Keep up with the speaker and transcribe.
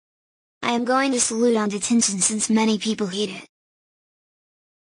I am going to salute on Detention since many people hate it.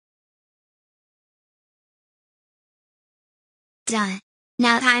 Done.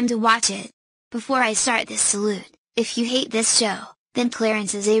 Now time to watch it. Before I start this salute, if you hate this show, then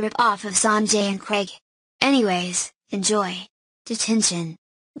Clarence is a rip-off of Sanjay and Craig. Anyways, enjoy. Detention.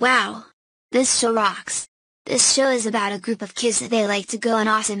 Wow! This show rocks! This show is about a group of kids that they like to go on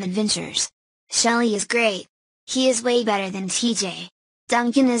awesome adventures. Shelly is great. He is way better than TJ.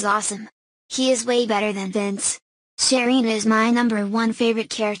 Duncan is awesome. He is way better than Vince. Sharina is my #1 favorite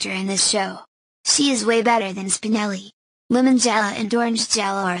character in this show. She is way better than Spinelli. Lemon Jello and Orange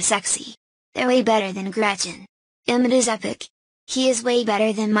Jello are sexy. They're way better than Gretchen. Emmett is epic. He is way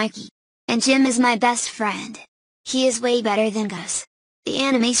better than Mikey. And Jim is my best friend. He is way better than Gus. The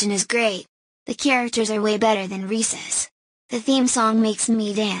animation is great. The characters are way better than Recess. The theme song makes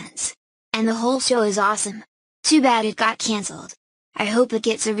me dance. And the whole show is awesome. Too bad it got cancelled. I hope it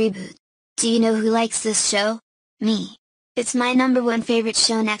gets a reboot. Do you know who likes this show? Me. It's my #1 favorite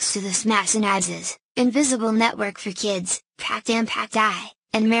show next to the Smash and Abses, Invisible Network for Kids, Packed Eye,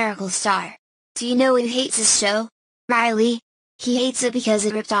 and Miracle Star. Do you know who hates this show? Riley. He hates it because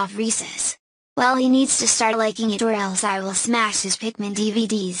it ripped off Recess. Well, he needs to start liking it or else I will smash his Pikmin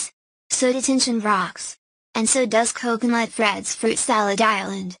DVDs. So Detention rocks. And so does Coconut Fred's Fruit Salad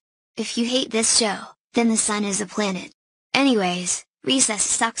Island. If you hate this show, then the sun is a planet. Anyways, Recess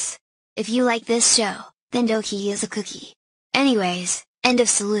sucks. If you like this show, then Doki is a cookie. Anyways, end of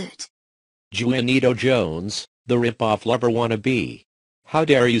salute. Juanito Jones, the rip-off lover wannabe. How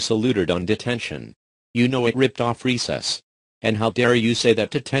dare you salute it on Detention? You know it ripped off Recess. And how dare you say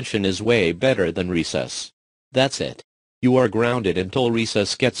that Detention is way better than Recess? That's it. You are grounded until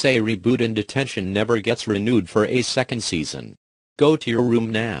Recess gets a reboot and Detention never gets renewed for a second season. Go to your room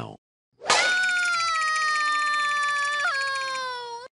now.